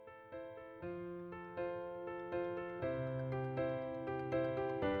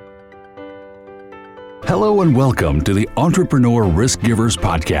Hello and welcome to the Entrepreneur Risk Givers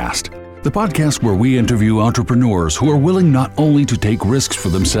Podcast, the podcast where we interview entrepreneurs who are willing not only to take risks for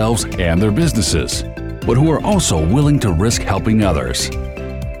themselves and their businesses, but who are also willing to risk helping others.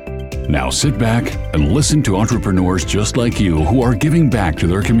 Now sit back and listen to entrepreneurs just like you who are giving back to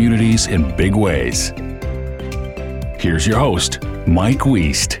their communities in big ways. Here's your host, Mike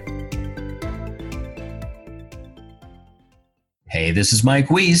Wiest. Hey, this is Mike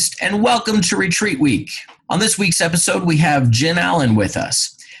Wiest, and welcome to Retreat Week. On this week's episode, we have Jen Allen with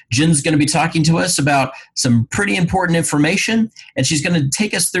us. Jen's going to be talking to us about some pretty important information, and she's going to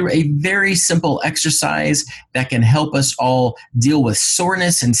take us through a very simple exercise that can help us all deal with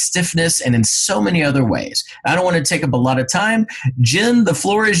soreness and stiffness and in so many other ways. I don't want to take up a lot of time. Jen, the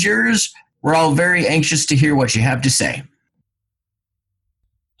floor is yours. We're all very anxious to hear what you have to say.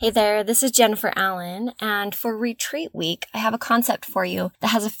 Hey there, this is Jennifer Allen, and for Retreat Week, I have a concept for you that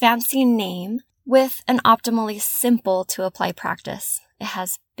has a fancy name with an optimally simple to apply practice. It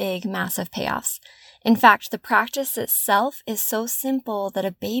has big, massive payoffs. In fact, the practice itself is so simple that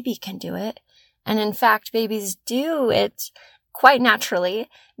a baby can do it, and in fact, babies do it quite naturally,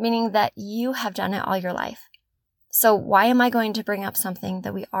 meaning that you have done it all your life. So why am I going to bring up something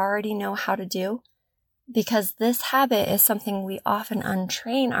that we already know how to do? Because this habit is something we often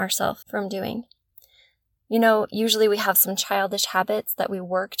untrain ourselves from doing. You know, usually we have some childish habits that we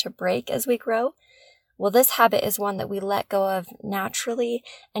work to break as we grow. Well, this habit is one that we let go of naturally,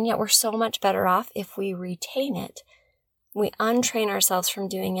 and yet we're so much better off if we retain it. We untrain ourselves from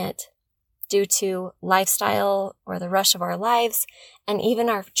doing it due to lifestyle or the rush of our lives, and even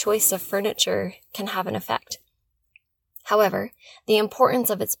our choice of furniture can have an effect. However, the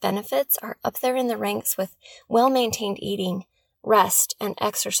importance of its benefits are up there in the ranks with well-maintained eating, rest, and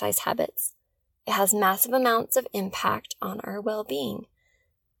exercise habits. It has massive amounts of impact on our well-being.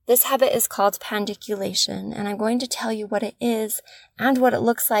 This habit is called pandiculation, and I'm going to tell you what it is and what it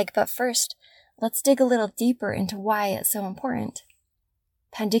looks like, but first, let's dig a little deeper into why it's so important.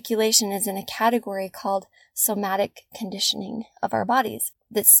 Pandiculation is in a category called somatic conditioning of our bodies.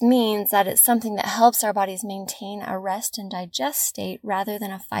 This means that it's something that helps our bodies maintain a rest and digest state rather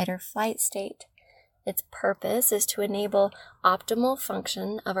than a fight or flight state. Its purpose is to enable optimal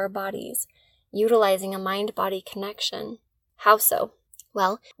function of our bodies, utilizing a mind-body connection. How so?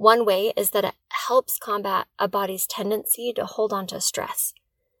 Well, one way is that it helps combat a body's tendency to hold on to stress.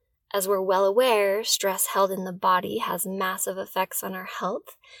 As we're well aware, stress held in the body has massive effects on our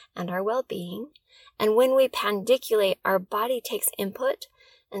health and our well-being. And when we pandiculate, our body takes input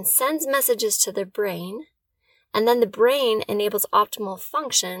and sends messages to the brain, and then the brain enables optimal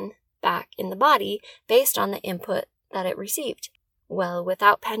function back in the body based on the input that it received. Well,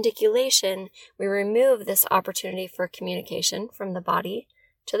 without pandiculation, we remove this opportunity for communication from the body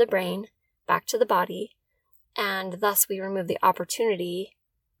to the brain, back to the body, and thus we remove the opportunity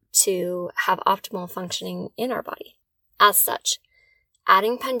to have optimal functioning in our body. As such,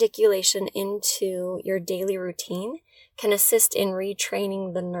 adding pandiculation into your daily routine can assist in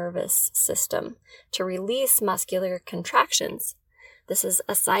retraining the nervous system to release muscular contractions. This is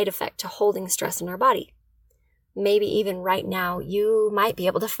a side effect to holding stress in our body. Maybe even right now, you might be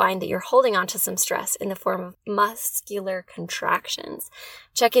able to find that you're holding on to some stress in the form of muscular contractions.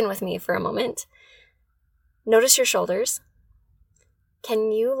 Check in with me for a moment. Notice your shoulders.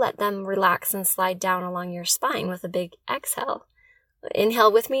 Can you let them relax and slide down along your spine with a big exhale?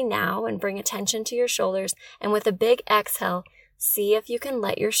 Inhale with me now and bring attention to your shoulders. And with a big exhale, see if you can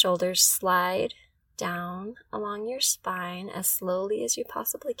let your shoulders slide down along your spine as slowly as you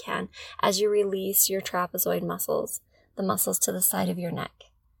possibly can as you release your trapezoid muscles, the muscles to the side of your neck.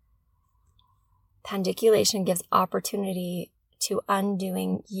 Pandiculation gives opportunity to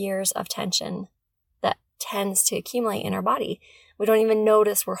undoing years of tension that tends to accumulate in our body. We don't even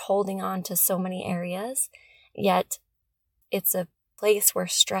notice we're holding on to so many areas, yet it's a place where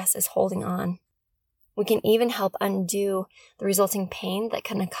stress is holding on. We can even help undo the resulting pain that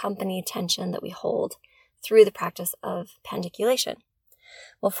can accompany tension that we hold through the practice of pandiculation.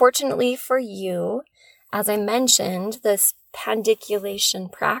 Well, fortunately for you, as I mentioned, this pandiculation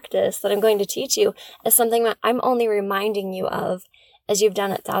practice that I'm going to teach you is something that I'm only reminding you of as you've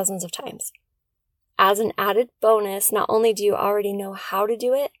done it thousands of times. As an added bonus, not only do you already know how to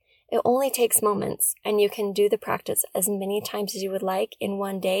do it, it only takes moments, and you can do the practice as many times as you would like in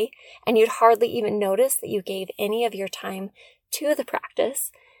one day, and you'd hardly even notice that you gave any of your time to the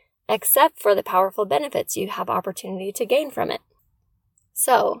practice, except for the powerful benefits you have opportunity to gain from it.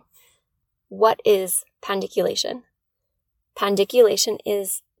 So, what is pandiculation? Pandiculation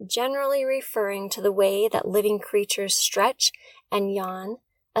is generally referring to the way that living creatures stretch and yawn,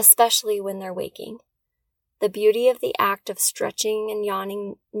 especially when they're waking. The beauty of the act of stretching and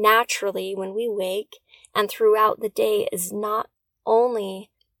yawning naturally when we wake and throughout the day is not only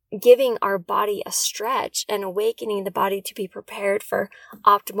giving our body a stretch and awakening the body to be prepared for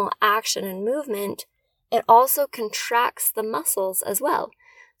optimal action and movement, it also contracts the muscles as well.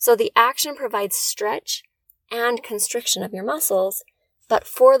 So the action provides stretch and constriction of your muscles, but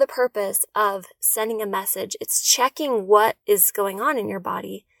for the purpose of sending a message. It's checking what is going on in your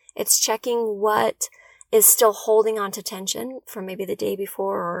body. It's checking what is still holding on to tension from maybe the day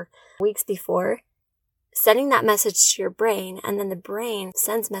before or weeks before, sending that message to your brain, and then the brain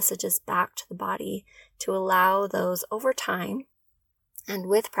sends messages back to the body to allow those over time and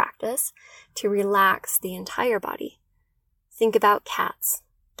with practice to relax the entire body. Think about cats,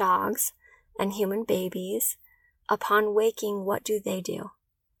 dogs, and human babies. Upon waking, what do?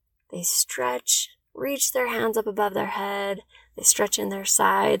 They stretch, reach their hands up above their head, they stretch in their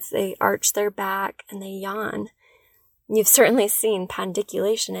sides, they arch their back, and they yawn. You've certainly seen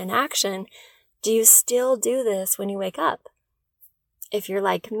pandiculation in action. Do you still do this when you wake up? If you're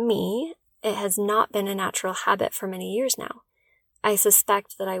like me, it has not been a natural habit for many years now. I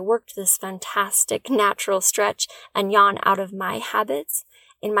suspect that I worked this fantastic natural stretch and yawn out of my habits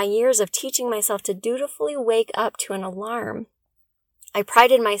in my years of teaching myself to dutifully wake up to an alarm. I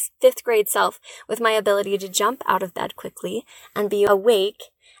prided my 5th grade self with my ability to jump out of bed quickly and be awake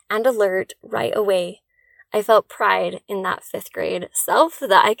and alert right away. I felt pride in that 5th grade self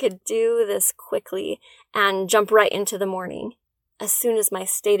that I could do this quickly and jump right into the morning as soon as my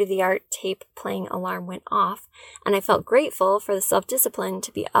state-of-the-art tape playing alarm went off, and I felt grateful for the self-discipline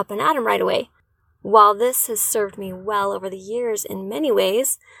to be up and at 'em right away. While this has served me well over the years in many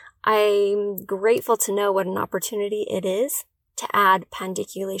ways, I'm grateful to know what an opportunity it is to add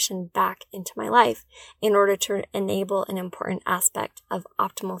pandiculation back into my life in order to enable an important aspect of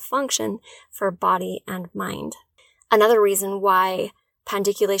optimal function for body and mind. Another reason why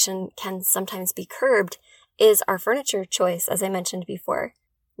pandiculation can sometimes be curbed is our furniture choice, as I mentioned before.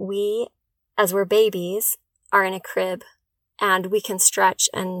 We, as we're babies, are in a crib and we can stretch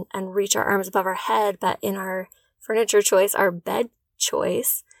and reach our arms above our head, but in our furniture choice, our bed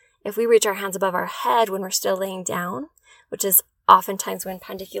choice, if we reach our hands above our head when we're still laying down, which is oftentimes when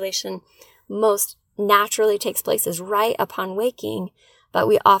pandiculation most naturally takes place is right upon waking, but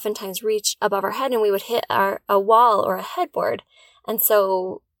we oftentimes reach above our head and we would hit a wall or a headboard. And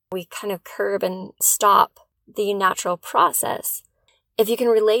so we kind of curb and stop the natural process. If you can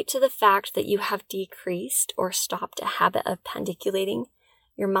relate to the fact that you have decreased or stopped a habit of pandiculating,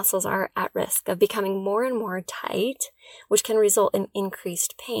 your muscles are at risk of becoming more and more tight, which can result in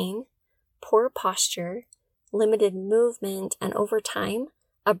increased pain, poor posture, limited movement, and over time,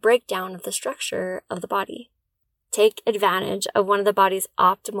 a breakdown of the structure of the body. Take advantage of one of the body's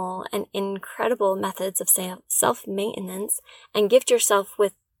optimal and incredible methods of self-maintenance and gift yourself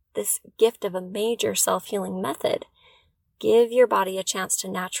with this gift of a major self-healing method. Give your body a chance to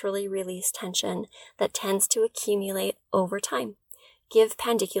naturally release tension that tends to accumulate over time. Give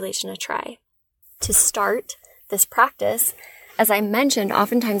pandiculation a try. To start this practice, as I mentioned,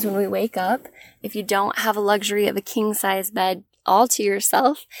 oftentimes when we wake up, if you don't have a luxury of a king-size bed all to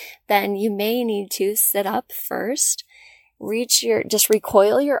yourself, then you may need to sit up first, just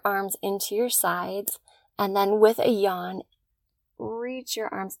recoil your arms into your sides, and then with a yawn, reach your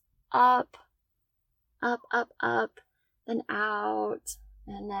arms up, up, up, up, then out,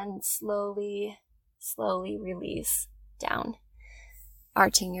 and then slowly release down.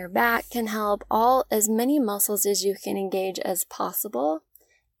 Arching your back can help. As many muscles as you can engage as possible.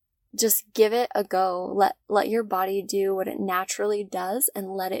 Just give it a go. Let your body do what it naturally does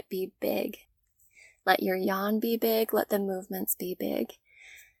and let it be big. Let your yawn be big. Let the movements be big.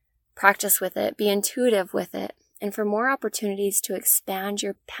 Practice with it. Be intuitive with it. And for more opportunities to expand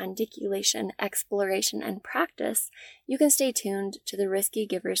your pandiculation exploration and practice, you can stay tuned to the Risky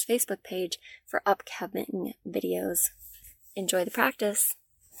Givers Facebook page for upcoming videos. Enjoy the practice.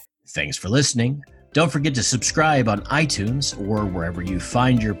 Thanks for listening. Don't forget to subscribe on iTunes or wherever you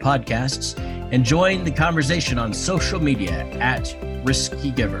find your podcasts, and join the conversation on social media at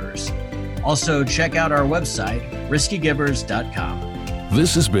Risky Givers. Also, check out our website, riskygivers.com.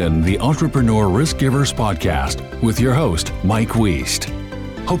 This has been the Entrepreneur Risk Givers Podcast with your host, Mike Wiest.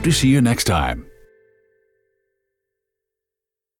 Hope to see you next time.